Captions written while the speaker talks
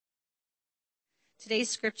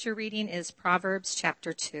Today's scripture reading is Proverbs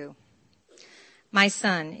chapter 2. My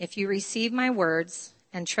son, if you receive my words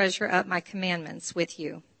and treasure up my commandments with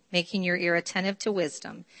you, making your ear attentive to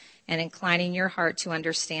wisdom and inclining your heart to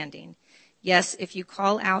understanding. Yes, if you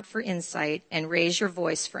call out for insight and raise your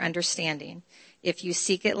voice for understanding, if you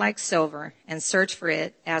seek it like silver and search for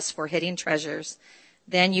it as for hidden treasures,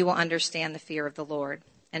 then you will understand the fear of the Lord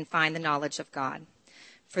and find the knowledge of God.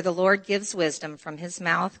 For the Lord gives wisdom, from his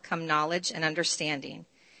mouth come knowledge and understanding.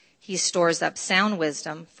 He stores up sound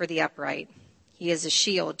wisdom for the upright. He is a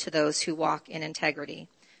shield to those who walk in integrity,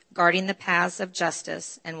 guarding the paths of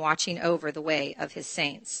justice and watching over the way of his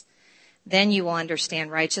saints. Then you will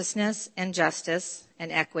understand righteousness and justice and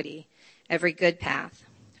equity, every good path.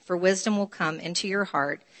 For wisdom will come into your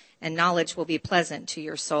heart, and knowledge will be pleasant to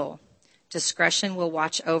your soul. Discretion will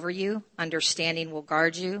watch over you, understanding will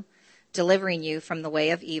guard you, delivering you from the way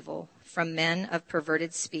of evil, from men of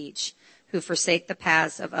perverted speech, who forsake the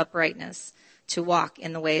paths of uprightness, to walk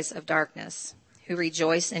in the ways of darkness, who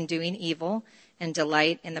rejoice in doing evil and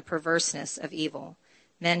delight in the perverseness of evil,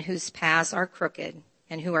 men whose paths are crooked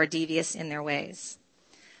and who are devious in their ways.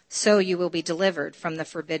 So you will be delivered from the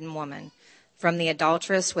forbidden woman, from the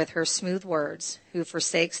adulteress with her smooth words, who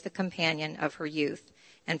forsakes the companion of her youth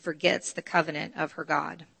and forgets the covenant of her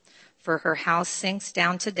God. For her house sinks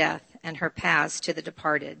down to death, and her paths to the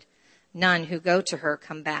departed. None who go to her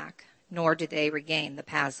come back, nor do they regain the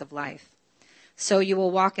paths of life. So you will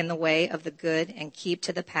walk in the way of the good and keep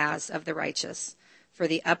to the paths of the righteous. For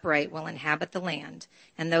the upright will inhabit the land,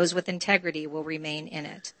 and those with integrity will remain in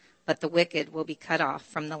it. But the wicked will be cut off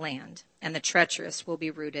from the land, and the treacherous will be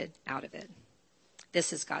rooted out of it.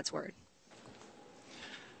 This is God's word.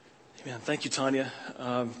 Amen. Thank you, Tanya.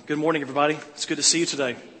 Good morning, everybody. It's good to see you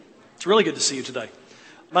today. It's really good to see you today.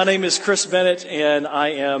 My name is Chris Bennett, and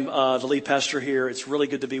I am the lead pastor here. It's really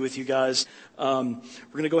good to be with you guys. We're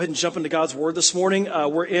going to go ahead and jump into God's Word this morning.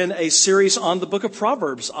 We're in a series on the book of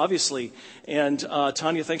Proverbs, obviously. And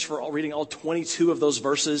Tanya, thanks for reading all 22 of those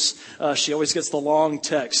verses. She always gets the long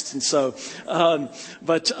text. And so,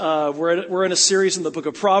 we're in a series in the book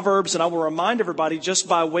of Proverbs, and I will remind everybody, just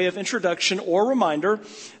by way of introduction or reminder,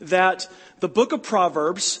 that the book of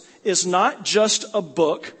Proverbs is not just a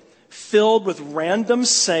book filled with random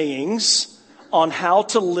sayings on how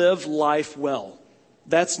to live life well.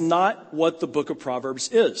 That's not what the book of Proverbs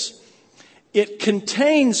is. It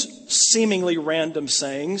contains seemingly random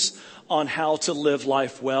sayings on how to live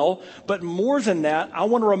life well. But more than that, I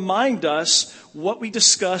want to remind us what we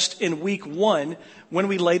discussed in week 1 when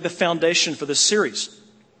we laid the foundation for this series.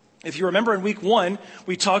 If you remember, in week 1,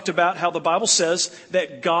 we talked about how the Bible says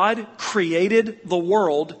that God created the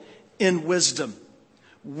world in wisdom.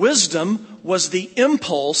 Wisdom was the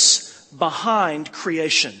impulse behind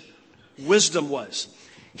creation. Wisdom was.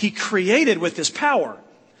 He created with his power,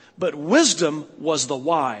 but wisdom was the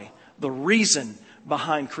why, the reason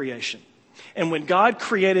behind creation. And when God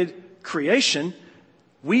created creation,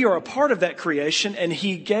 we are a part of that creation, and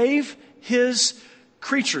he gave his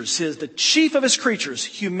creatures, the chief of his creatures,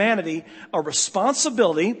 humanity, a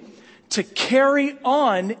responsibility to carry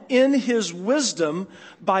on in his wisdom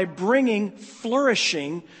by bringing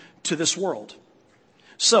flourishing to this world.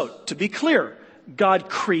 So, to be clear, God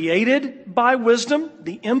created by wisdom.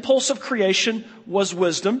 The impulse of creation was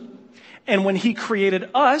wisdom. And when he created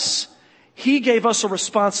us, he gave us a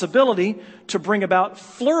responsibility to bring about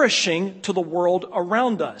flourishing to the world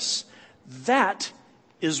around us. That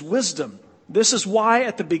is wisdom. This is why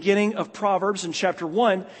at the beginning of Proverbs in chapter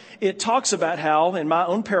 1, it talks about how, in my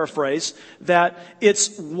own paraphrase, that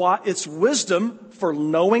it's wisdom for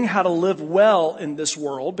knowing how to live well in this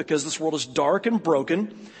world, because this world is dark and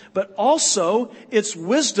broken, but also it's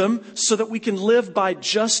wisdom so that we can live by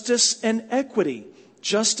justice and equity.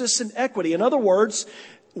 Justice and equity. In other words,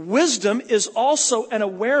 wisdom is also an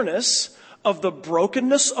awareness of the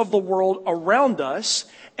brokenness of the world around us,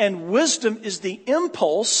 and wisdom is the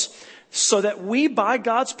impulse so that we, by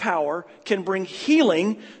God's power, can bring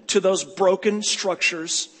healing to those broken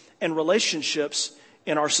structures and relationships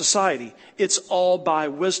in our society. It's all by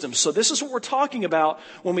wisdom. So this is what we're talking about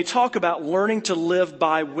when we talk about learning to live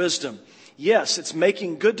by wisdom. Yes, it's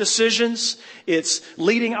making good decisions. It's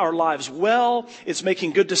leading our lives well. It's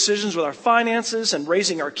making good decisions with our finances and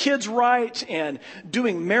raising our kids right and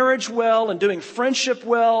doing marriage well and doing friendship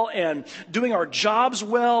well and doing our jobs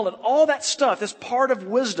well and all that stuff is part of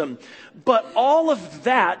wisdom. But all of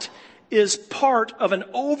that is part of an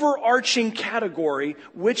overarching category,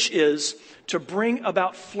 which is to bring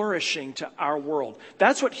about flourishing to our world.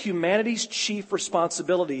 That's what humanity's chief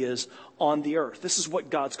responsibility is on the earth. This is what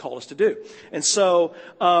God's called us to do. And so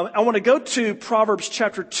I want to go to Proverbs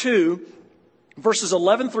chapter 2, verses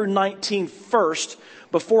 11 through 19 first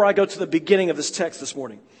before I go to the beginning of this text this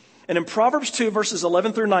morning. And in Proverbs 2, verses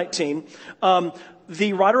 11 through 19,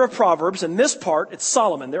 the writer of Proverbs, in this part, it's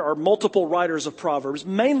Solomon. There are multiple writers of Proverbs,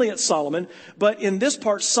 mainly it's Solomon. But in this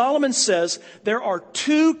part, Solomon says there are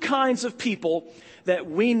two kinds of people that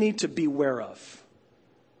we need to beware of.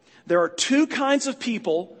 There are two kinds of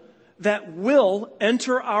people that will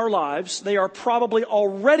enter our lives. They are probably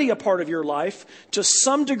already a part of your life to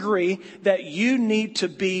some degree that you need to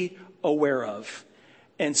be aware of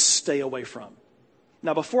and stay away from.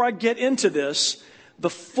 Now, before I get into this, the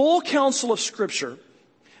full counsel of Scripture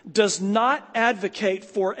does not advocate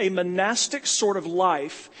for a monastic sort of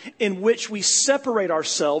life in which we separate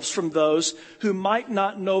ourselves from those who might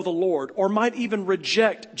not know the Lord or might even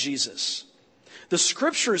reject Jesus. The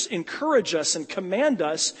Scriptures encourage us and command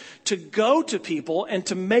us to go to people and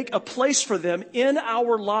to make a place for them in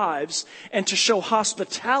our lives and to show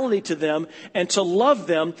hospitality to them and to love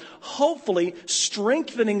them, hopefully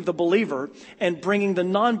strengthening the believer and bringing the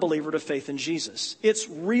non-believer to faith in Jesus. It's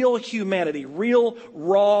real humanity, real,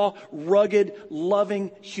 raw, rugged,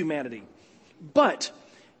 loving humanity. But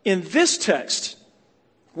in this text,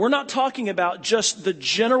 we're not talking about just the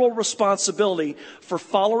general responsibility for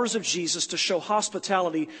followers of Jesus to show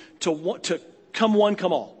hospitality to come one,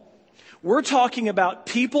 come all. We're talking about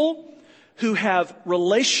people who have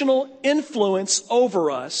relational influence over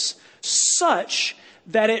us such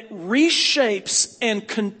that it reshapes and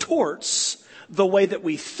contorts the way that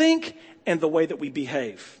we think and the way that we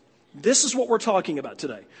behave. This is what we're talking about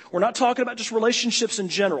today. We're not talking about just relationships in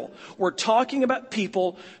general. We're talking about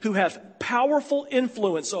people who have powerful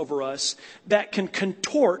influence over us that can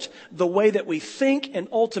contort the way that we think and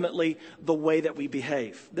ultimately the way that we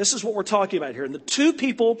behave. This is what we're talking about here. And the two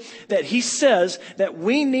people that he says that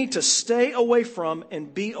we need to stay away from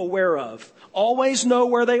and be aware of, always know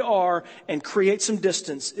where they are and create some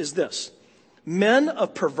distance, is this: men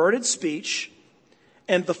of perverted speech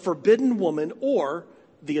and the forbidden woman, or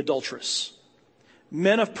the adulteress.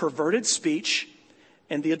 Men of perverted speech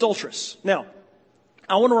and the adulteress. Now,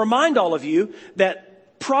 I want to remind all of you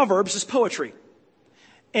that Proverbs is poetry.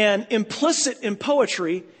 And implicit in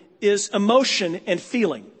poetry is emotion and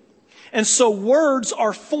feeling. And so words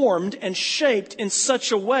are formed and shaped in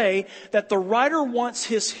such a way that the writer wants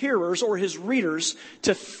his hearers or his readers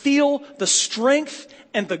to feel the strength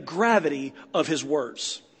and the gravity of his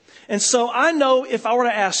words. And so I know if I were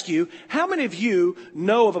to ask you, how many of you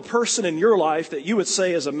know of a person in your life that you would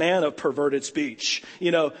say is a man of perverted speech?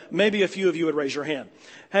 You know, maybe a few of you would raise your hand.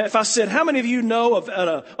 If I said, how many of you know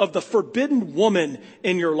of the forbidden woman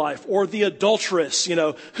in your life or the adulteress? You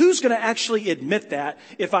know, who's going to actually admit that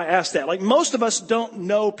if I ask that? Like, most of us don't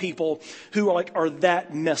know people who are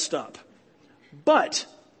that messed up. But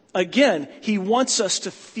again, he wants us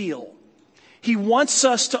to feel. He wants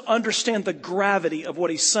us to understand the gravity of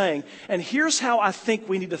what he's saying. And here's how I think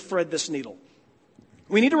we need to thread this needle.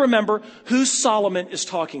 We need to remember who Solomon is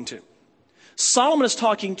talking to. Solomon is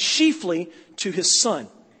talking chiefly to his son.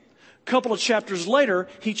 A couple of chapters later,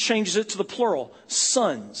 he changes it to the plural,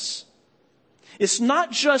 sons. It's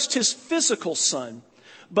not just his physical son,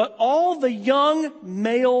 but all the young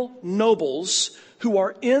male nobles who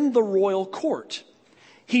are in the royal court.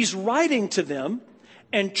 He's writing to them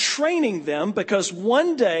and training them because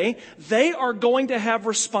one day they are going to have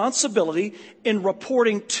responsibility in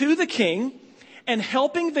reporting to the king and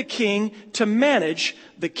helping the king to manage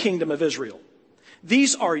the kingdom of Israel.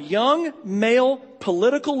 These are young male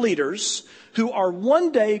political leaders who are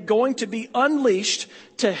one day going to be unleashed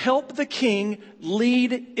to help the king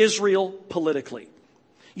lead Israel politically.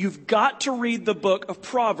 You've got to read the book of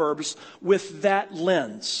Proverbs with that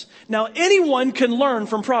lens. Now, anyone can learn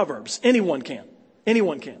from Proverbs. Anyone can.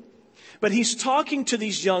 Anyone can. But he's talking to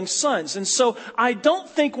these young sons. And so I don't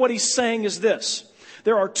think what he's saying is this.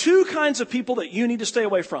 There are two kinds of people that you need to stay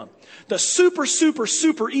away from. The super, super,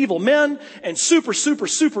 super evil men and super, super,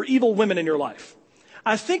 super evil women in your life.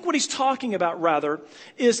 I think what he's talking about rather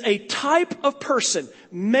is a type of person,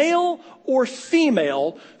 male or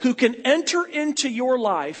female, who can enter into your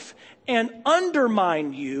life and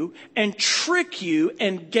undermine you and trick you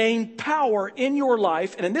and gain power in your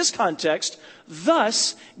life. And in this context,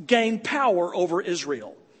 thus gain power over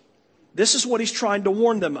Israel. This is what he's trying to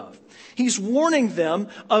warn them of. He's warning them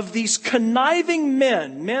of these conniving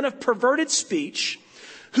men of perverted speech,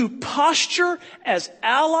 who posture as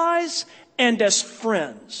allies and as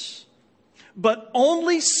friends, but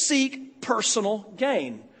only seek personal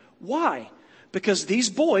gain. Why? Because these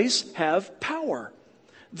boys have power.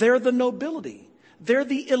 They're the nobility. They're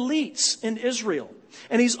the elites in Israel.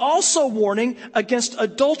 And he's also warning against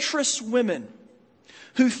adulterous women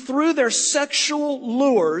who through their sexual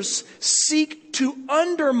lures seek to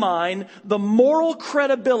undermine the moral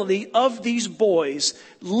credibility of these boys,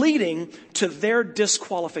 leading to their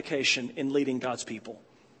disqualification in leading God's people.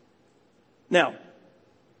 Now,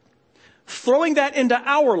 throwing that into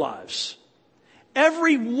our lives,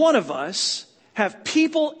 every one of us have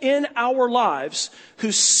people in our lives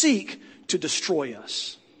who seek to destroy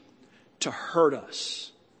us, to hurt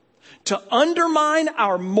us, to undermine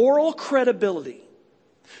our moral credibility,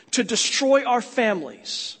 to destroy our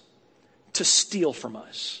families, to steal from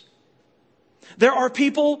us. There are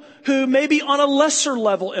people who maybe on a lesser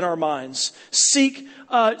level in our minds seek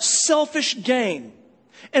selfish gain.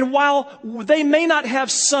 And while they may not have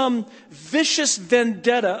some vicious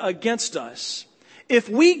vendetta against us, if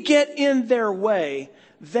we get in their way,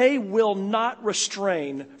 they will not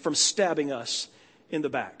restrain from stabbing us in the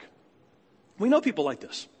back. We know people like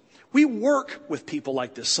this. We work with people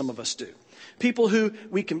like this, some of us do. People who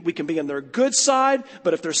we can be on their good side,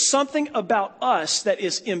 but if there's something about us that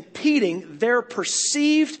is impeding their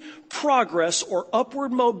perceived progress or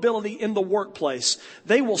upward mobility in the workplace,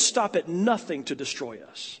 they will stop at nothing to destroy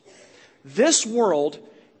us. This world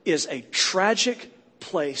is a tragic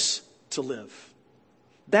place to live.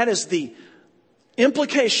 That is the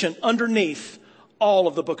implication underneath all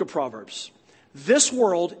of the book of Proverbs. This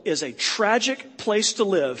world is a tragic place to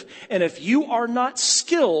live, and if you are not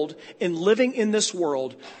skilled in living in this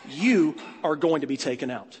world, you are going to be taken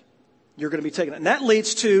out. You're going to be taken out. And that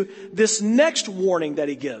leads to this next warning that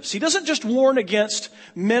he gives. He doesn't just warn against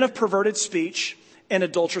men of perverted speech and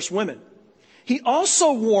adulterous women. He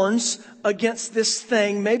also warns against this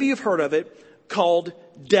thing, maybe you've heard of it, called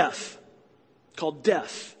death. Called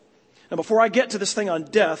death. Now, before I get to this thing on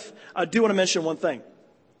death, I do want to mention one thing.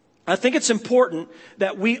 I think it's important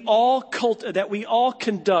that we all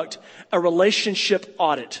conduct a relationship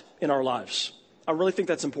audit in our lives. I really think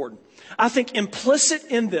that's important. I think implicit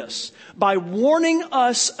in this, by warning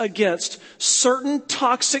us against certain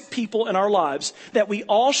toxic people in our lives, that we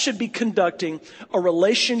all should be conducting a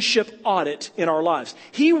relationship audit in our lives.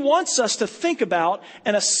 He wants us to think about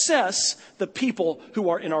and assess the people who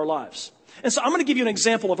are in our lives. And so I'm going to give you an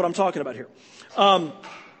example of what I'm talking about here.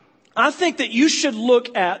 I think that you should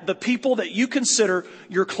look at the people that you consider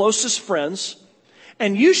your closest friends,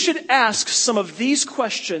 and you should ask some of these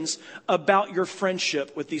questions about your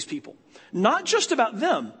friendship with these people. Not just about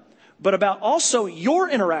them, but about also your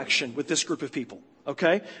interaction with this group of people.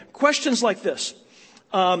 Okay? Questions like this.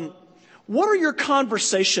 What are your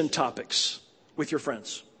conversation topics with your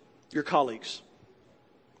friends, your colleagues?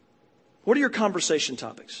 What are your conversation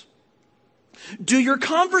topics? Do your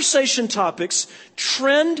conversation topics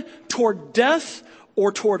trend toward death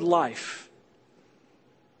or toward life?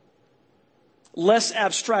 Less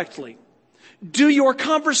abstractly, do your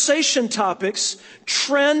conversation topics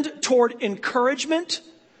trend toward encouragement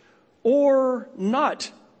or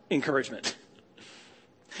not encouragement?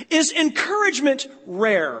 Is encouragement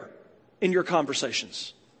rare in your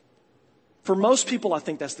conversations? For most people, I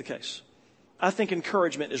think that's the case. I think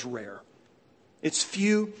encouragement is rare. It's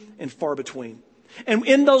few and far between. And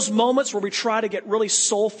in those moments where we try to get really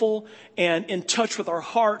soulful and in touch with our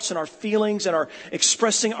hearts and our feelings and our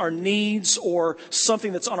expressing our needs or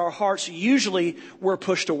something that's on our hearts, usually we're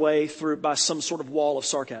pushed away by some sort of wall of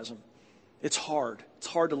sarcasm. It's hard. It's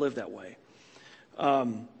hard to live that way.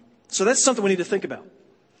 So that's something we need to think about.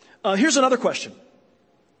 Here's another question.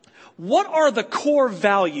 What are the core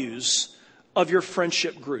values of your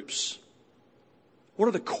friendship groups? What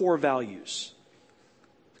are the core values?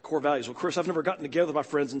 Core values. Well, Chris, I've never gotten together with my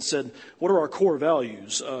friends and said, what are our core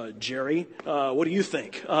values, Jerry? What do you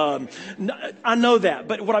think? I know that.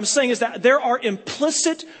 But what I'm saying is that there are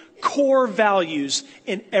implicit core values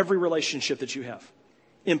in every relationship that you have.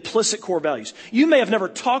 Implicit core values. You may have never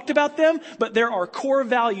talked about them, but there are core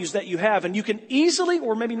values that you have. And you can easily,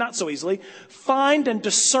 or maybe not so easily, find and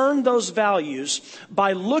discern those values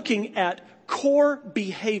by looking at core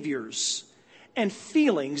behaviors and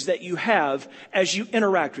feelings that you have as you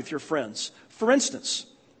interact with your friends. For instance,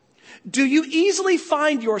 do you easily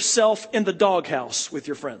find yourself in the doghouse with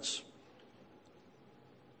your friends?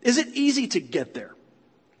 Is it easy to get there?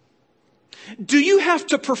 Do you have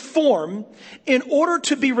to perform in order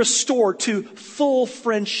to be restored to full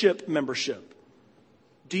friendship membership?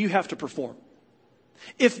 Do you have to perform?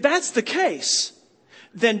 If that's the case,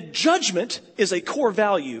 then judgment is a core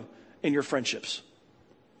value in your friendships,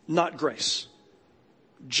 not grace.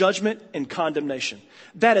 Judgment and condemnation.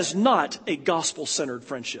 That is not a gospel-centered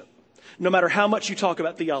friendship. No matter how much you talk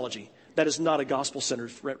about theology, that is not a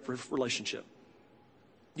gospel-centered relationship.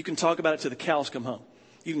 You can talk about it till the cows come home.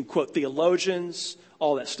 You can quote theologians,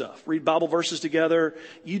 all that stuff. Read Bible verses together.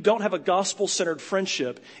 You don't have a gospel-centered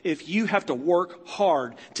friendship if you have to work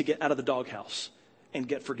hard to get out of the doghouse and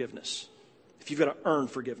get forgiveness. If you've got to earn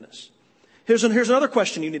forgiveness. Here's another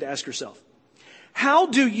question you need to ask yourself. How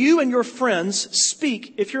do you and your friends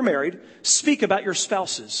speak, if you're married, speak about your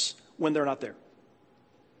spouses when they're not there?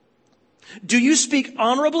 Do you speak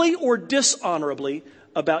honorably or dishonorably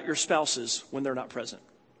about your spouses when they're not present?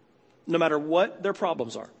 No matter what their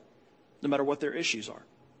problems are. No matter what their issues are.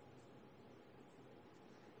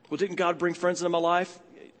 Well, didn't God bring friends into my life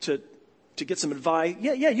to get some advice?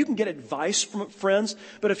 Yeah, you can get advice from friends,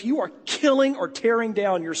 but if you are killing or tearing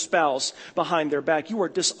down your spouse behind their back, you are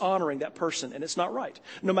dishonoring that person, and it's not right,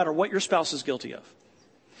 no matter what your spouse is guilty of.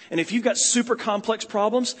 And if you've got super complex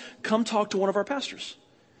problems, come talk to one of our pastors.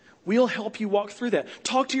 We'll help you walk through that.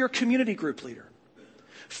 Talk to your community group leader.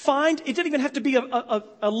 It didn't even have to be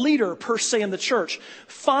a leader per se in the church.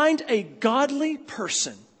 Find a godly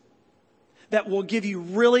person that will give you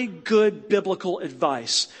really good biblical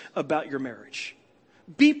advice about your marriage.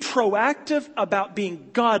 Be proactive about being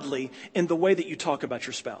godly in the way that you talk about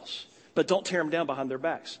your spouse. But don't tear them down behind their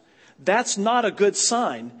backs. That's not a good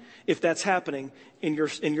sign if that's happening in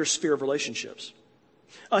your sphere of relationships.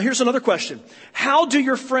 Here's another question. How do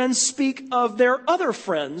your friends speak of their other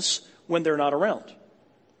friends when they're not around?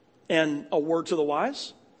 And a word to the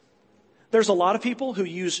wise. There's a lot of people who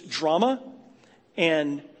use drama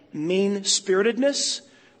and mean-spiritedness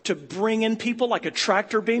to bring in people like a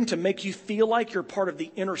tractor beam to make you feel like you're part of the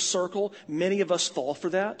inner circle. Many of us fall for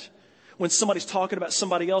that. When somebody's talking about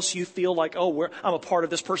somebody else, you feel like, I'm a part of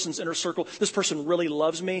this person's inner circle. This person really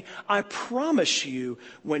loves me. I promise you,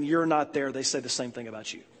 when you're not there, they say the same thing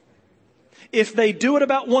about you. If they do it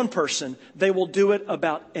about one person, they will do it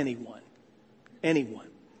about anyone. Anyone.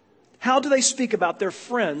 How do they speak about their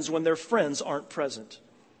friends when their friends aren't present?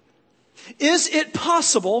 Is it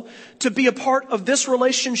possible to be a part of this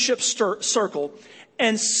relationship circle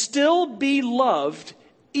and still be loved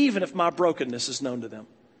even if my brokenness is known to them?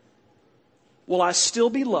 Will I still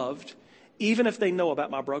be loved even if they know about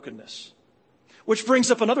my brokenness? Which brings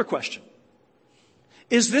up another question.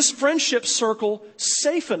 Is this friendship circle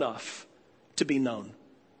safe enough to be known?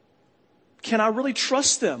 Can I really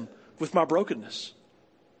trust them with my brokenness?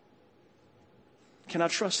 Can I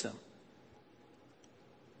trust them?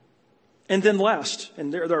 And then last,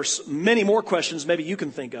 and there are many more questions maybe you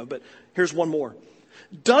can think of, but here's one more.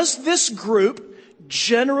 Does this group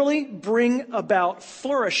generally bring about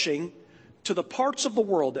flourishing to the parts of the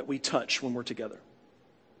world that we touch when we're together?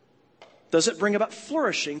 Does it bring about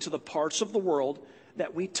flourishing to the parts of the world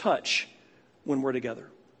that we touch when we're together?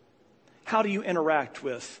 How do you interact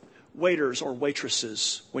with waiters or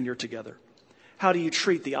waitresses when you're together? How do you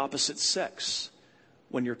treat the opposite sex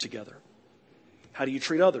when you're together? How do you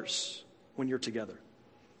treat others when you're together?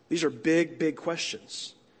 These are big, big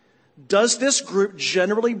questions. Does this group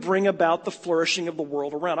generally bring about the flourishing of the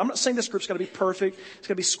world around? I'm not saying this group's got to be perfect. It's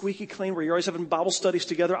got to be squeaky clean where you're always having Bible studies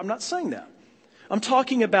together. I'm not saying that. I'm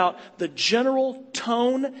talking about the general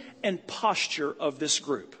tone and posture of this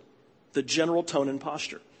group. The general tone and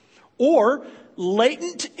posture. Or,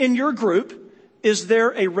 latent in your group, is there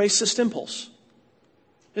a racist impulse?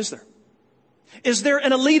 Is there? Is there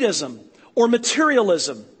an elitism or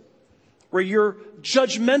materialism where you're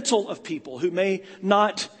judgmental of people who may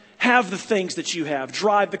not have the things that you have,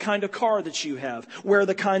 drive the kind of car that you have, wear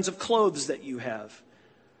the kinds of clothes that you have?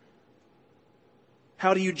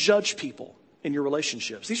 How do you judge people in your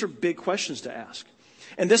relationships? These are big questions to ask.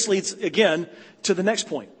 And this leads, again, to the next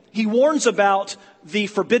point. He warns about the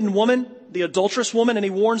forbidden woman, the adulterous woman, and he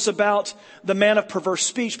warns about the man of perverse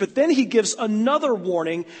speech. But then he gives another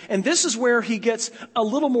warning, and this is where he gets a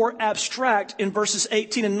little more abstract in verses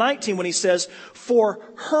 18 and 19 when he says, for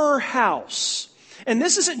her house. And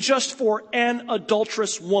this isn't just for an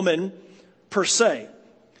adulterous woman per se.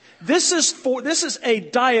 This is a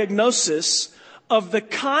diagnosis of the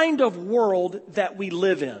kind of world that we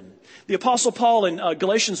live in. The Apostle Paul in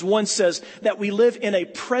Galatians 1 says that we live in a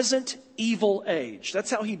present evil age.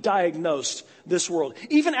 That's how he diagnosed this world.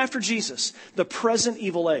 Even after Jesus, the present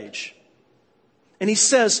evil age. And he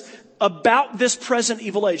says about this present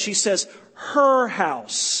evil age, he says, her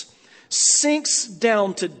house sinks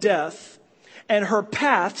down to death and her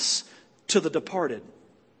paths to the departed.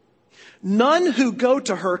 None who go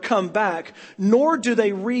to her come back, nor do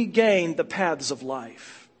they regain the paths of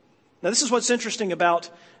life. Now, this is what's interesting about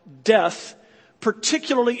death,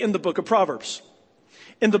 particularly in the book of Proverbs.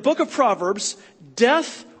 In the book of Proverbs,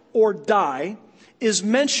 death or die is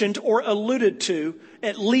mentioned or alluded to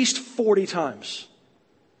at least 40 times.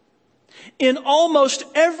 In almost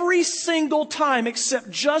every single time, except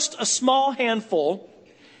just a small handful,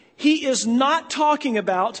 he is not talking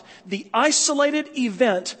about the isolated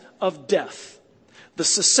event of death, the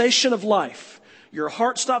cessation of life. Your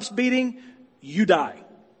heart stops beating, you die.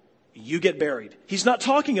 You get buried. He's not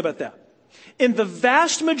talking about that. In the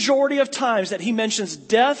vast majority of times that he mentions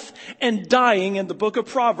death and dying in the book of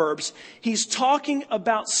Proverbs, he's talking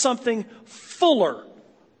about something fuller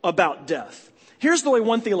about death. Here's the way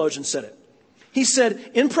one theologian said it. He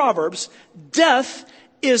said, in Proverbs, death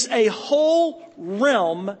is a whole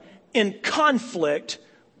realm in conflict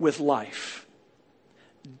with life.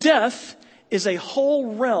 Death is a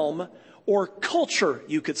whole realm or culture,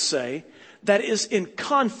 you could say, that is in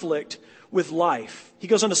conflict with life. He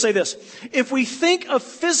goes on to say this: if we think of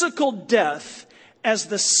physical death as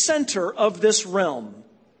the center of this realm,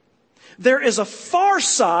 there is a far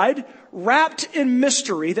side wrapped in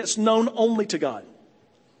mystery that's known only to God.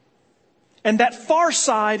 And that far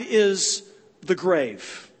side is the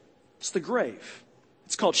grave. It's the grave.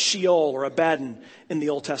 It's called Sheol or Abaddon in the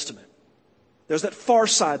Old Testament. There's that far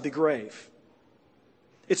side, the grave.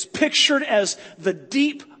 It's pictured as the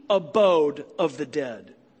deep abode of the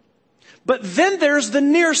dead. But then there's the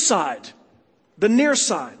near side. The near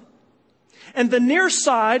side. And the near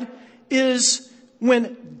side is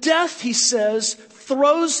when death, he says,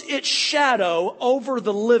 throws its shadow over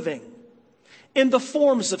the living in the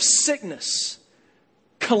forms of sickness,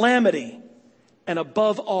 calamity, and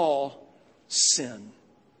above all, sin.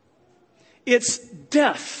 It's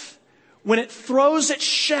death when it throws its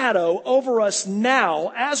shadow over us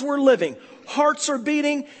now as we're living. Hearts are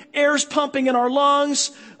beating, air's pumping in our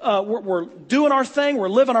lungs, we're doing our thing, we're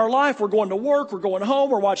living our life, we're going to work, we're going home,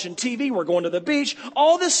 we're watching TV, we're going to the beach.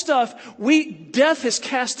 All this stuff, death has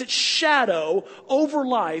cast its shadow over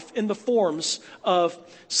life in the forms of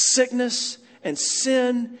sickness and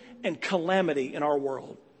sin and calamity in our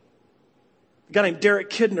world. A guy named Derek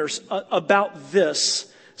Kidner about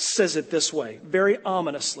this says it this way, very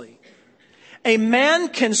ominously. A man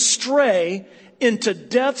can stray into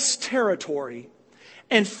death's territory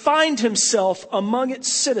and find himself among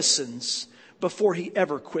its citizens before he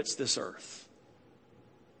ever quits this earth.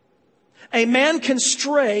 A man can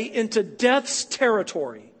stray into death's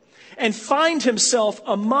territory and find himself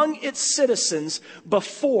among its citizens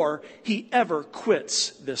before he ever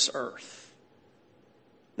quits this earth.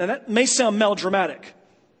 Now that may sound melodramatic.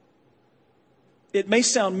 It may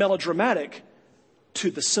sound melodramatic to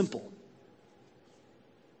the simple.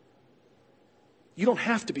 You don't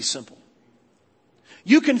have to be simple.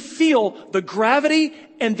 You can feel the gravity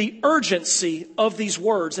and the urgency of these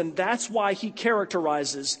words, and that's why he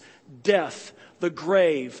characterizes death, the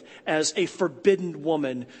grave, as a forbidden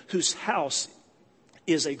woman whose house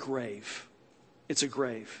is a grave. It's a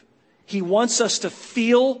grave. He wants us to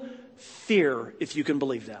feel fear, if you can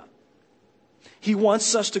believe that. He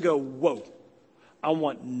wants us to go, whoa, I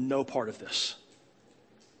want no part of this.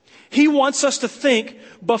 He wants us to think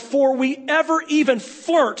before we ever even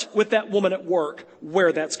flirt with that woman at work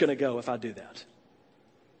where that's going to go if I do that.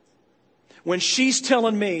 When she's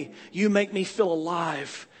telling me, you make me feel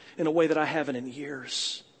alive in a way that I haven't in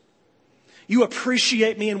years. You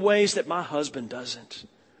appreciate me in ways that my husband doesn't.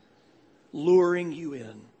 Luring you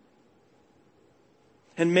in.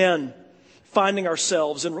 And men, finding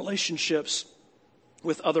ourselves in relationships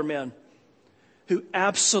with other men who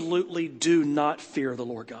absolutely do not fear the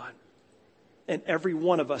Lord God. And every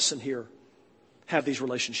one of us in here have these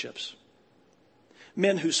relationships.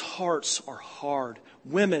 Men whose hearts are hard.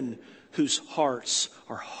 Women whose hearts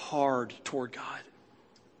are hard toward God.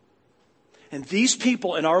 And these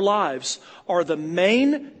people in our lives are the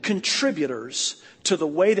main contributors to the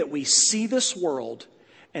way that we see this world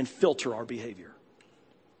and filter our behavior.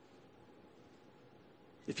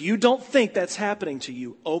 If you don't think that's happening to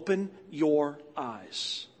you, open your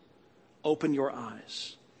eyes. Open your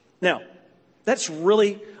eyes. Now, that's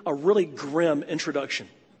really a really grim introduction.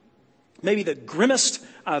 Maybe the grimmest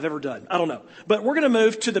I've ever done. I don't know. But we're going to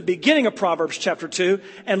move to the beginning of Proverbs chapter 2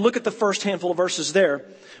 and look at the first handful of verses there,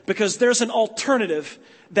 because there's an alternative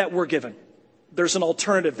that we're given. There's an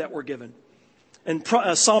alternative that we're given. And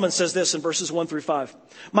Solomon says this in verses 1 through 5.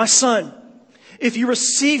 My son, if you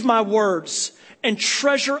receive my words and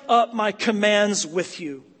treasure up my commands with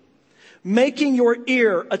you, making your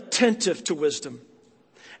ear attentive to wisdom,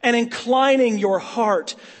 and inclining your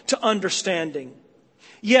heart to understanding.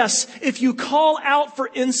 Yes, if you call out for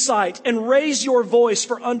insight and raise your voice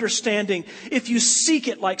for understanding, if you seek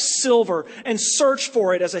it like silver and search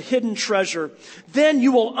for it as a hidden treasure, then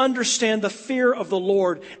you will understand the fear of the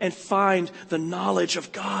Lord and find the knowledge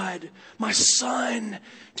of God. My son,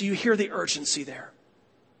 do you hear the urgency there?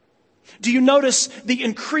 Do you notice the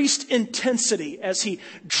increased intensity as he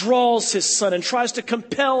draws his son and tries to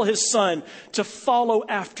compel his son to follow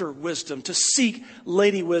after wisdom, to seek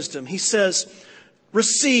Lady Wisdom? He says,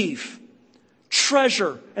 receive,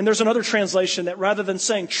 treasure. And there's another translation that rather than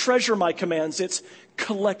saying treasure my commands, it's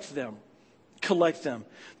collect them. Collect them.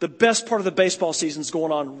 The best part of the baseball season is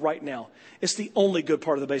going on right now. It's the only good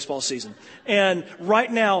part of the baseball season. And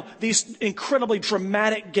right now, these incredibly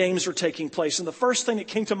dramatic games are taking place. And the first thing that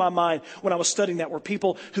came to my mind when I was studying that were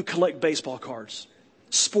people who collect baseball cards.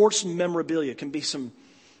 Sports memorabilia can be some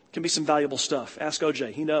valuable stuff. Ask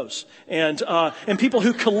OJ, he knows. And people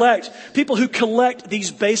who collect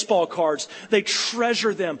these baseball cards, they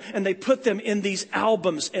treasure them and they put them in these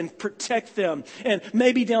albums and protect them. And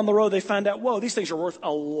maybe down the road they find out, whoa, these things are worth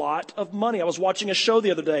a lot of money. I was watching a show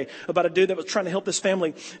the other day about a dude that was trying to help this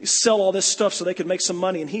family sell all this stuff so they could make some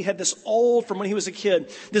money. And he had this old, from when he was a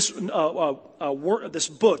kid, this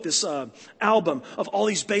album of all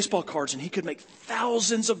these baseball cards, and he could make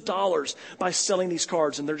thousands of dollars by selling these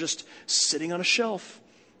cards. And they're just sitting on a shelf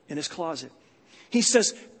in his closet. He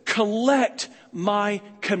says, collect my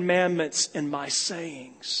commandments and my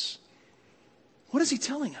sayings. What is he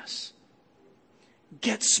telling us?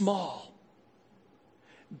 Get small.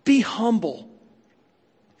 Be humble.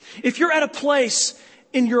 If you're at a place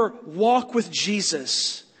in your walk with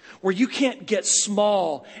Jesus where you can't get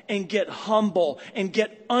small and get humble and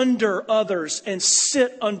get under others and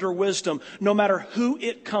sit under wisdom, no matter who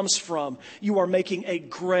it comes from, you are making a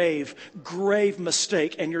grave, grave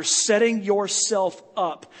mistake, and you're setting yourself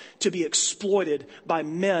up to be exploited by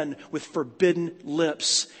men with forbidden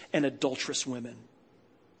lips and adulterous women.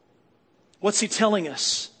 What's he telling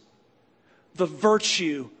us? The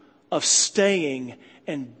virtue of staying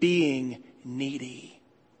and being needy.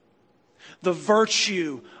 The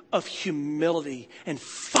virtue of humility and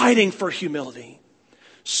fighting for humility,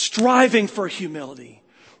 striving for humility,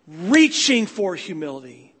 reaching for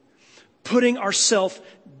humility, putting ourselves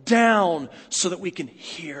down so that we can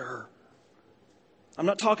hear. I'm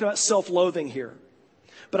not talking about self-loathing here,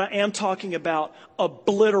 but I am talking about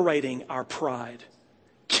obliterating our pride,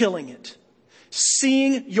 killing it,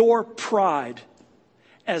 seeing your pride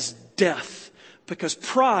as death, because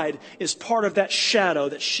pride is part of that shadow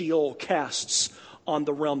that Sheol casts on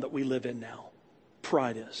the realm that we live in now.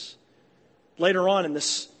 Pride is. Later on in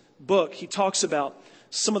this book, he talks about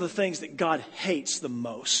some of the things that God hates the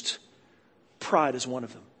most. Pride is one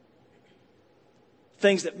of them.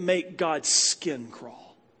 Things that make God's skin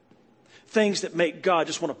crawl. Things that make God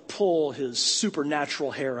just want to pull his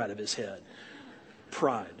supernatural hair out of his head.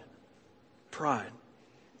 Pride. Pride.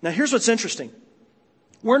 Now here's what's interesting.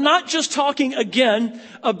 We're not just talking again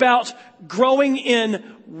about growing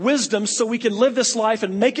in wisdom so we can live this life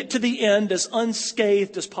and make it to the end as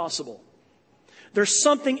unscathed as possible. There's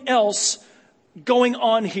something else going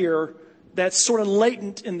on here that's sort of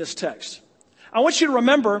latent in this text. I want you to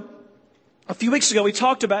remember, a few weeks ago we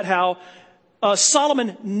talked about how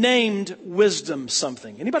Solomon named wisdom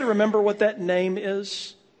something. Anybody remember what that name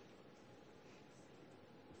is?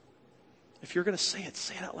 If you're going to say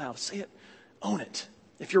it out loud. Say it. Own it.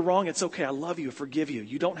 If you're wrong, it's okay. I love you. I forgive you.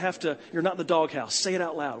 You don't have to, you're not in the doghouse. Say it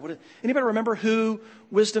out loud. Anybody remember who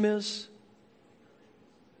wisdom is?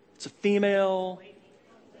 It's a female,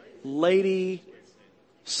 lady.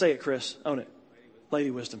 Say it, Chris. Own it.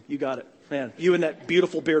 Lady Wisdom. You got it. Man, you and that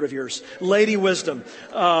beautiful beard of yours. Lady Wisdom.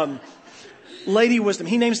 Lady Wisdom.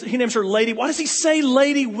 He names her Lady. Why does he say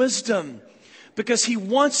Lady Wisdom? Because he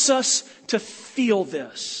wants us to feel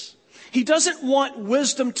this. He doesn't want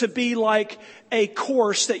wisdom to be like a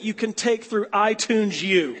course that you can take through iTunes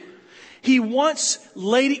U. He wants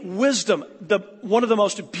Lady Wisdom, one of the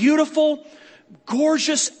most beautiful,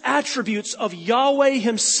 gorgeous attributes of Yahweh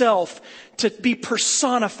himself, to be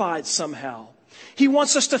personified somehow. He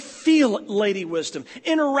wants us to feel Lady Wisdom,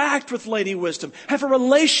 interact with Lady Wisdom, have a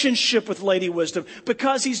relationship with Lady Wisdom,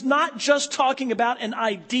 because he's not just talking about an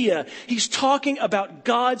idea. He's talking about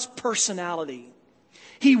God's personality.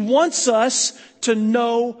 He wants us to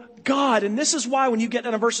know God. And this is why when you get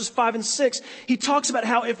down to verses 5 and 6, he talks about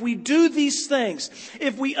how if we do these things,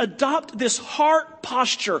 if we adopt this heart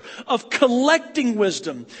posture of collecting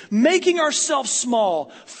wisdom, making ourselves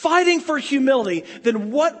small, fighting for humility,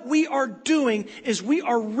 then what we are doing is we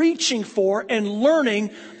are reaching for and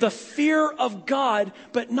learning the fear of God,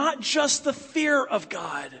 but not just the fear of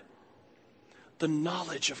God, the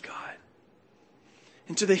knowledge of God.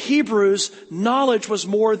 And to the Hebrews, knowledge was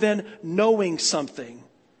more than knowing something.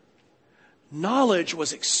 Knowledge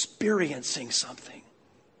was experiencing something.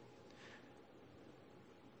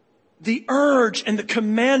 The urge and the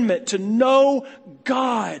commandment to know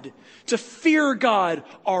God, to fear God,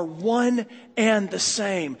 are one and the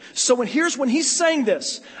same. So when he's saying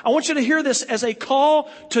this, I want you to hear this as a call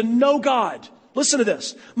to know God. Listen to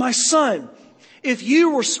this. My son, if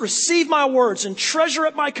you receive my words and treasure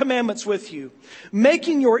up my commandments with you,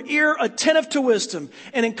 making your ear attentive to wisdom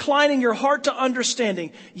and inclining your heart to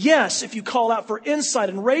understanding. Yes, if you call out for insight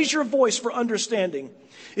and raise your voice for understanding.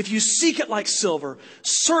 If you seek it like silver,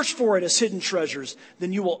 search for it as hidden treasures,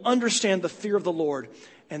 then you will understand the fear of the Lord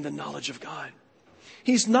and the knowledge of God.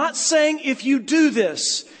 He's not saying if you do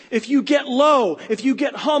this, if you get low, if you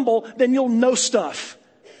get humble, then you'll know stuff.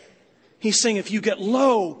 He's saying if you get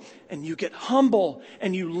low and you get humble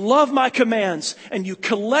and you love my commands and you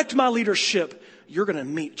collect my leadership, you're going to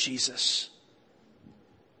meet Jesus.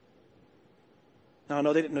 Now, I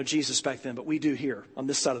know they didn't know Jesus back then, but we do here on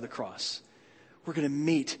this side of the cross. We're going to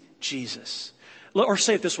meet Jesus. Or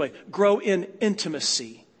say it this way, grow in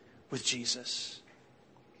intimacy with Jesus.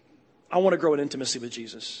 I want to grow in intimacy with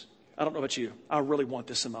Jesus. I don't know about you. I really want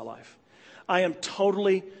this in my life. I am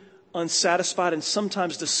totally unsatisfied and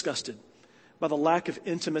sometimes disgusted by the lack of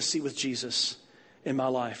intimacy with Jesus in my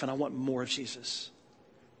life. And I want more of Jesus.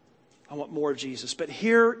 I want more of Jesus. But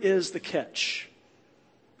here is the catch.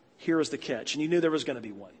 Here is the catch. And you knew there was going to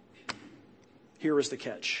be one. Here is the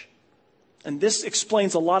catch. And this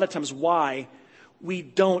explains a lot of times why we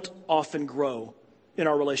don't often grow in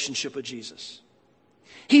our relationship with Jesus.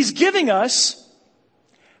 He's giving us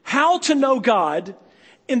how to know God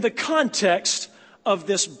in the context of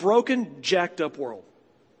this broken, jacked up world.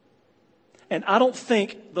 And I don't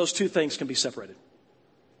think those two things can be separated.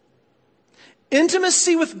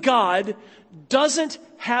 Intimacy with God doesn't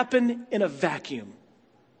happen in a vacuum.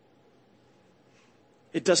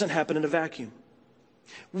 It doesn't happen in a vacuum.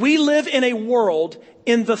 We live in a world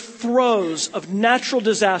in the throes of natural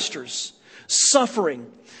disasters,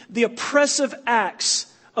 suffering, the oppressive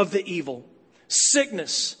acts of the evil,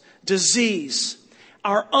 sickness, disease,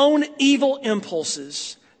 our own evil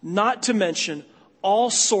impulses, not to mention all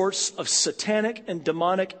sorts of satanic and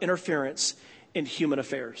demonic interference in human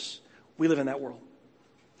affairs. We live in that world.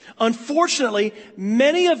 Unfortunately,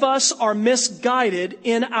 many of us are misguided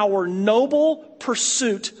in our noble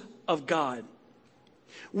pursuit of God.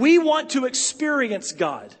 We want to experience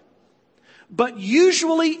God, but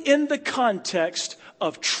usually in the context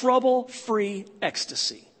of trouble-free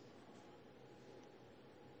ecstasy.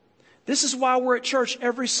 This is why we're at church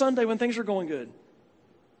every Sunday when things are going good.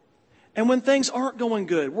 And when things aren't going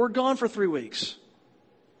good, we're gone for 3 weeks.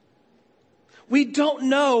 We don't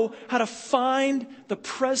know how to find the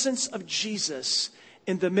presence of Jesus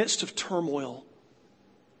in the midst of turmoil.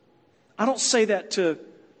 I don't say that to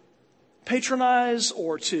patronize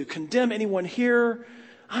or to condemn anyone here.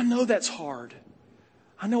 I know that's hard.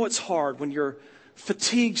 I know it's hard when you're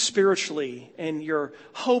fatigued spiritually and your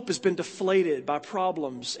hope has been deflated by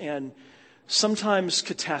problems and sometimes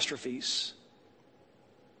catastrophes.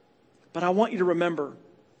 But I want you to remember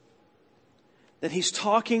that he's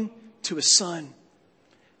talking to his son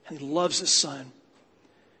and he loves his son.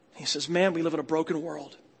 He says, man, we live in a broken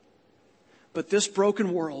world, but this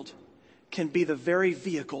broken world can be the very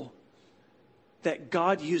vehicle that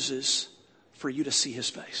God uses for you to see his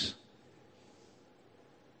face.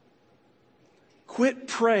 Quit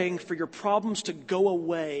praying for your problems to go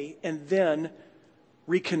away and then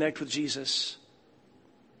reconnect with Jesus.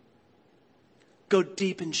 Go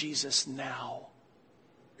deep in Jesus now.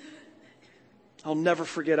 I'll never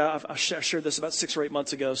forget, I shared this about 6 or 8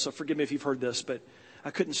 months ago, so forgive me if you've heard this, but I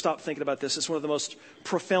couldn't stop thinking about this. It's one of the most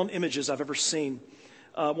profound images I've ever seen.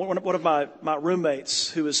 One of my roommates,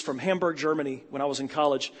 who is from Hamburg, Germany, when I was in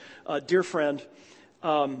college, a dear friend,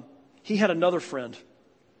 he had another friend,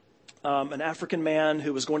 an African man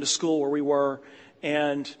who was going to school where we were.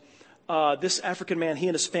 And this African man, he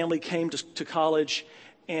and his family came to college,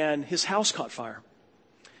 and his house caught fire.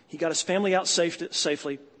 He got his family out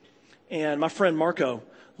safely. And my friend Marco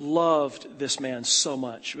loved this man so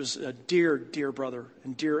much. He was a dear, dear brother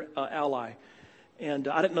and dear ally. And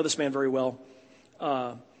I didn't know this man very well.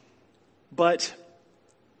 But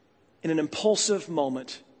in an impulsive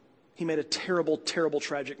moment, he made a terrible, terrible,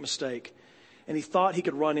 tragic mistake. And he thought he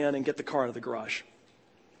could run in and get the car out of the garage.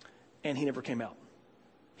 And he never came out.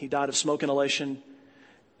 He died of smoke inhalation.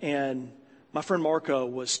 And my friend Marco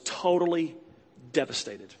was totally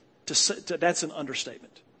devastated. That's an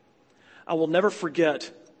understatement. I will never forget,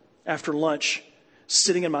 after lunch,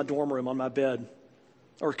 sitting in my dorm room on my bed,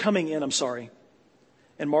 or coming in,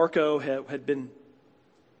 and Marco had been,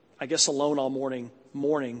 I guess, alone all morning,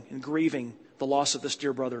 mourning and grieving the loss of this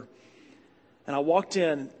dear brother. And I walked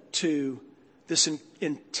in to this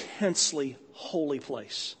intensely holy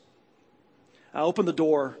place. I opened the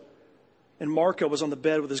door, and Marco was on the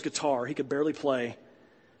bed with his guitar. He could barely play,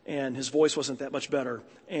 and his voice wasn't that much better.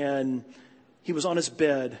 And he was on his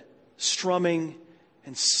bed, strumming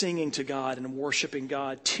and singing to God and worshiping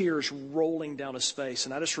God, tears rolling down his face.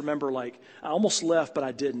 And I just remember, I almost left, but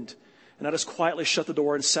I didn't. And I just quietly shut the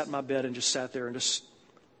door and sat in my bed and just sat there and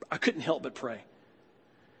I couldn't help but pray.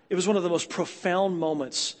 It was one of the most profound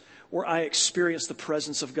moments where I experienced the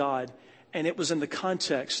presence of God, and it was in the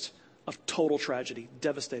context of total tragedy,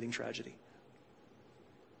 devastating tragedy.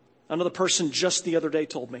 Another person just the other day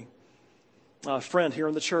told me, a friend here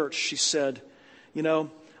in the church, she said,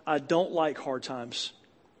 I don't like hard times,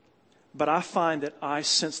 but I find that I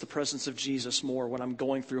sense the presence of Jesus more when I'm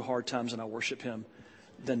going through hard times and I worship him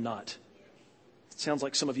than not. It sounds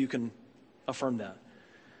like some of you can affirm that.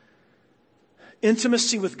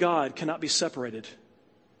 Intimacy with God cannot be separated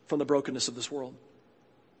from the brokenness of this world.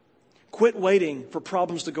 Quit waiting for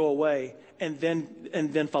problems to go away and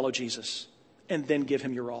then follow Jesus and then give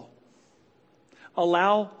him your all.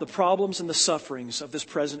 Allow the problems and the sufferings of this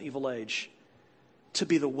present evil age to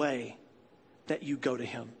be the way that you go to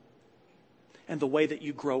him, and the way that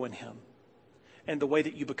you grow in him, and the way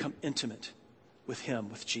that you become intimate with him,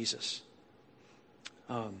 with Jesus.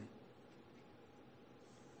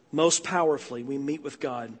 Most powerfully, we meet with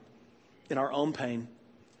God in our own pain,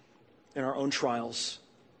 in our own trials,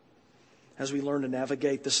 as we learn to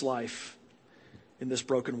navigate this life in this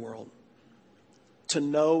broken world. To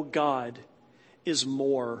know God is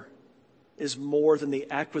more than the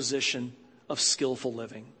acquisition of skillful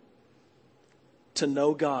living. To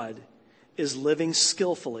know God is living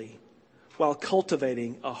skillfully while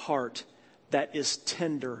cultivating a heart that is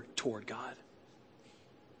tender toward God.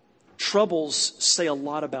 Troubles say a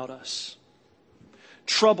lot about us.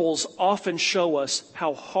 Troubles often show us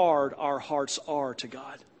how hard our hearts are to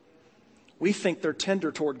God. We think they're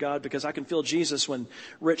tender toward God because I can feel Jesus when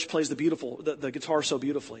Rich plays the guitar so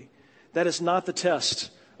beautifully. That is not the test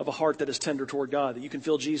of a heart that is tender toward God, that you can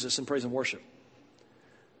feel Jesus in praise and worship.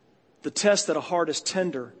 The test that a heart is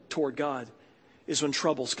tender toward God is when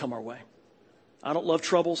troubles come our way. I don't love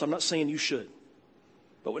troubles. I'm not saying you should.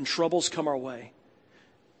 But when troubles come our way,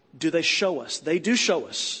 do they show us? They do show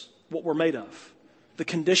us what we're made of, the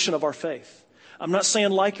condition of our faith. I'm not saying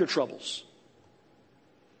like your troubles.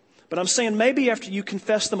 But I'm saying maybe after you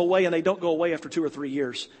confess them away and they don't go away after 2 or 3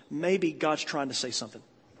 years, maybe God's trying to say something.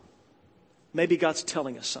 Maybe God's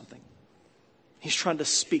telling us something. He's trying to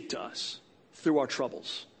speak to us through our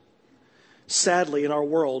troubles. Sadly, in our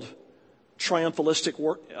world, triumphalistic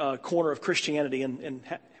corner of Christianity,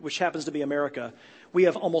 which happens to be America, we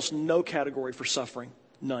have almost no category for suffering,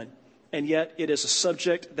 none. And yet it is a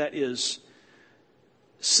subject that is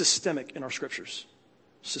systemic in our scriptures,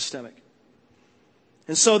 systemic.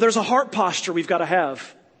 And so there's a heart posture we've got to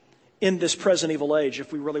have in this present evil age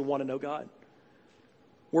if we really want to know God.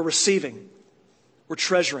 We're receiving. We're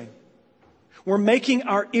treasuring. We're making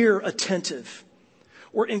our ear attentive.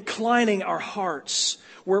 We're inclining our hearts.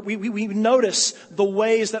 We notice the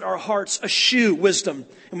ways that our hearts eschew wisdom.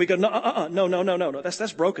 And we go, no.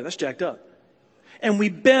 That's broken. That's jacked up. And we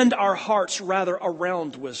bend our hearts rather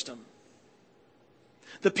around wisdom.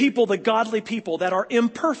 The godly people that are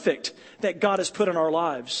imperfect that God has put in our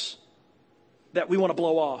lives that we want to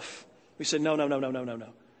blow off. We say,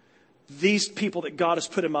 no. These people that God has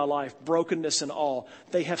put in my life, brokenness and all,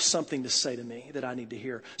 they have something to say to me that I need to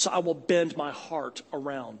hear. So I will bend my heart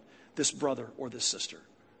around this brother or this sister.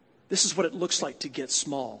 This is what it looks like to get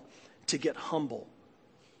small, to get humble.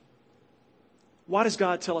 Why does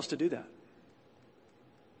God tell us to do that?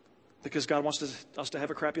 Because God wants us to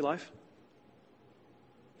have a crappy life?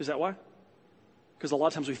 Is that why? Because a lot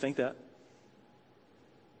of times we think that.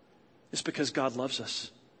 It's because God loves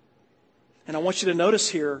us. And I want you to notice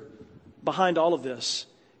here, behind all of this,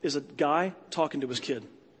 is a guy talking to his kid.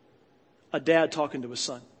 A dad talking to his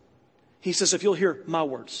son. He says, if you'll hear my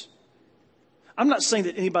words. I'm not saying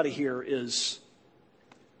that anybody here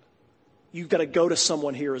you've got to go to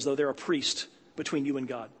someone here as though they're a priest between you and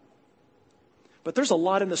God. But there's a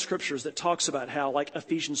lot in the scriptures that talks about how, like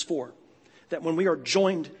Ephesians 4, that when we are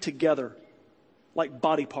joined together like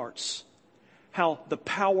body parts, how the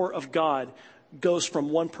power of God goes from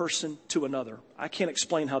one person to another. I can't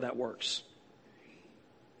explain how that works.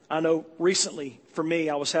 I know recently, for me,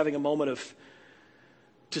 I was having a moment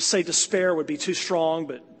to say despair would be too strong,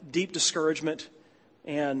 but deep discouragement.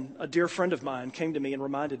 And a dear friend of mine came to me and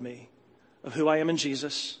reminded me of who I am in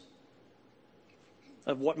Jesus,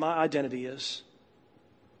 of what my identity is.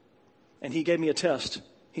 And he gave me a test.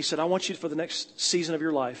 He said, I want you for the next season of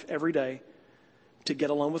your life, every day, to get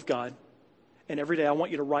alone with God and every day I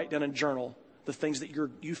want you to write down in a journal the things that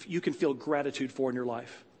you can feel gratitude for in your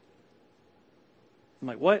life. I'm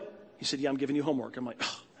like, what? He said, yeah, I'm giving you homework. I'm like,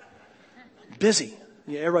 oh, busy.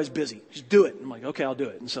 Yeah, everybody's busy. Just do it. I'm like, okay, I'll do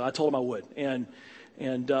it. And so I told him I would. And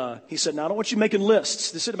he said, now I don't want you making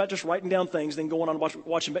lists. This isn't about just writing down things, then going on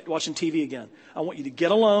watching TV again. I want you to get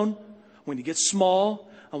alone. I want you to get small.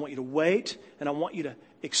 I want you to wait. And I want you to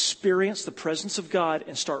experience the presence of God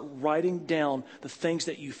and start writing down the things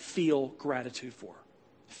that you feel gratitude for.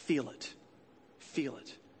 Feel it. Feel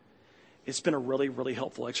it. It's been a really, really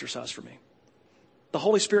helpful exercise for me. The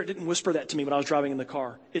Holy Spirit didn't whisper that to me when I was driving in the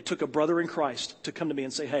car. It took a brother in Christ to come to me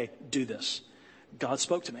and say, hey, do this. God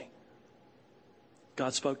spoke to me.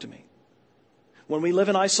 God spoke to me. When we live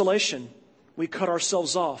in isolation, we cut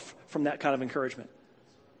ourselves off from that kind of encouragement.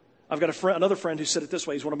 I've got another friend who said it this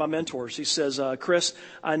way. He's one of my mentors. He says, Chris,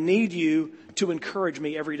 I need you to encourage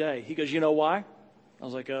me every day. He goes, you know why? I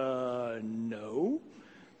was like, no,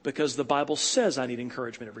 because the Bible says I need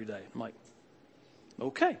encouragement every day. I'm like,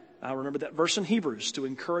 okay. I remember that verse in Hebrews, to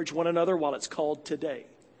encourage one another while it's called today.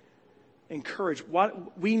 Encourage.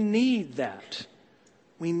 We need that.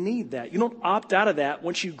 We need that. You don't opt out of that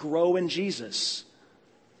once you grow in Jesus.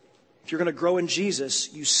 If you're going to grow in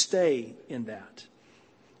Jesus, you stay in that.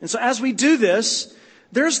 And so as we do this,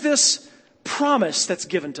 there's this promise that's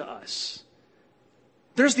given to us.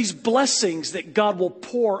 There's these blessings that God will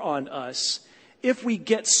pour on us if we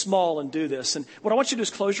get small and do this. And what I want you to do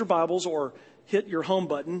is close your Bibles or hit your home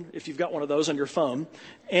button if you've got one of those on your phone.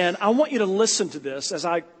 And I want you to listen to this as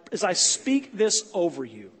I speak this over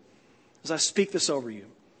you. As I speak this over you.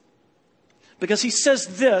 Because he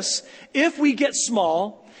says this, if we get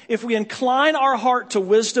small, if we incline our heart to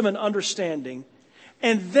wisdom and understanding,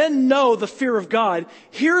 and then know the fear of God,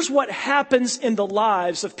 here's what happens in the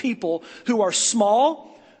lives of people who are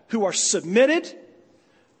small, who are submitted,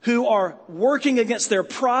 who are working against their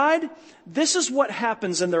pride. This is what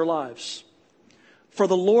happens in their lives. For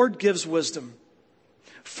the Lord gives wisdom.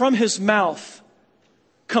 From his mouth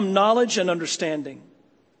come knowledge and understanding.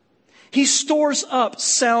 He stores up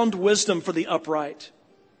sound wisdom for the upright.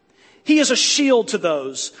 He is a shield to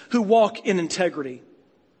those who walk in integrity,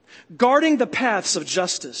 guarding the paths of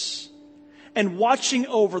justice and watching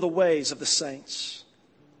over the ways of the saints.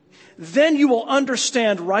 Then you will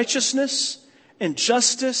understand righteousness and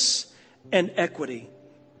justice and equity,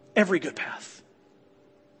 every good path.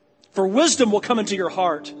 For wisdom will come into your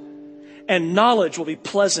heart, and knowledge will be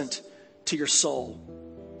pleasant to your soul.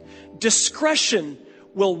 Discretion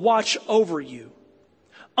will watch over you.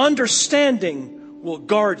 Understanding will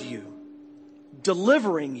guard you,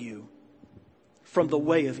 delivering you from the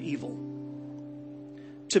way of evil.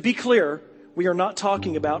 To be clear, we are not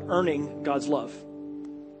talking about earning God's love.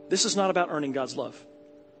 This is not about earning God's love.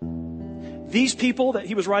 These people that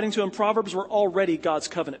he was writing to in Proverbs were already God's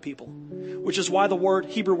covenant people, which is why the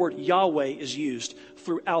Hebrew word Yahweh is used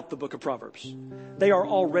throughout the book of Proverbs. They are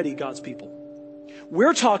already God's people.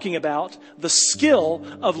 We're talking about the skill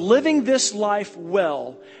of living this life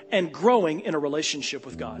well and growing in a relationship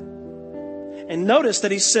with God. And notice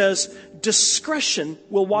that he says, discretion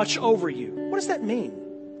will watch over you. What does that mean?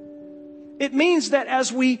 It means that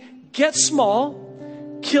as we get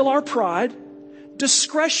small, kill our pride,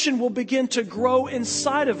 discretion will begin to grow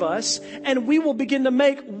inside of us, and we will begin to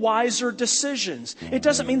make wiser decisions. It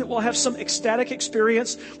doesn't mean that we'll have some ecstatic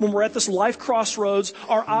experience when we're at this life crossroads.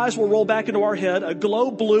 Our eyes will roll back into our head, a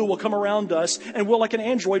glow blue will come around us, and we'll, like an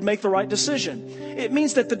android, make the right decision. It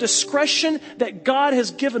means that the discretion that God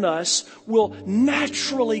has given us will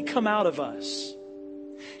naturally come out of us.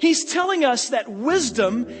 He's telling us that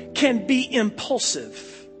wisdom can be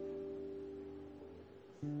impulsive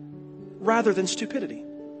rather than stupidity.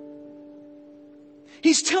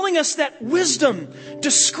 He's telling us that wisdom,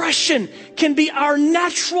 discretion can be our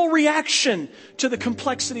natural reaction to the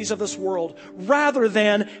complexities of this world rather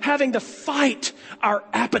than having to fight our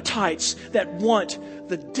appetites that want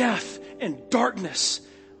the death and darkness,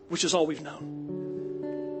 which is all we've known.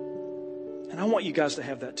 And I want you guys to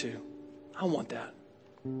have that too. I want that.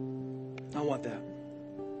 I want that.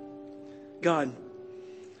 God,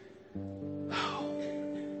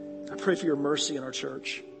 I pray for your mercy in our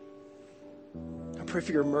church. I pray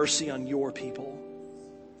for your mercy on your people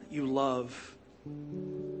that you love.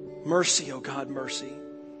 Mercy, oh God, mercy.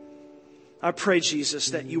 I pray,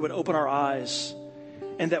 Jesus, that you would open our eyes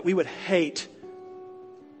and that we would hate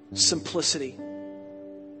simplicity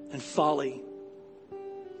and folly.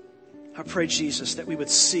 I pray, Jesus, that we would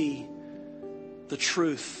see the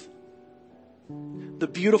truth, the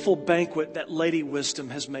beautiful banquet that Lady Wisdom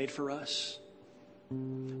has made for us.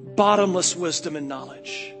 Bottomless wisdom and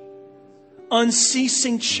knowledge,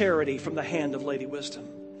 unceasing charity from the hand of Lady Wisdom.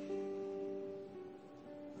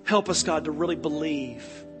 Help us, God, to really believe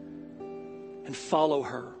and follow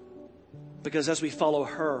her. Because as we follow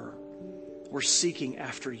her, we're seeking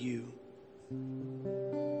after you.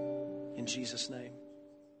 In Jesus' name.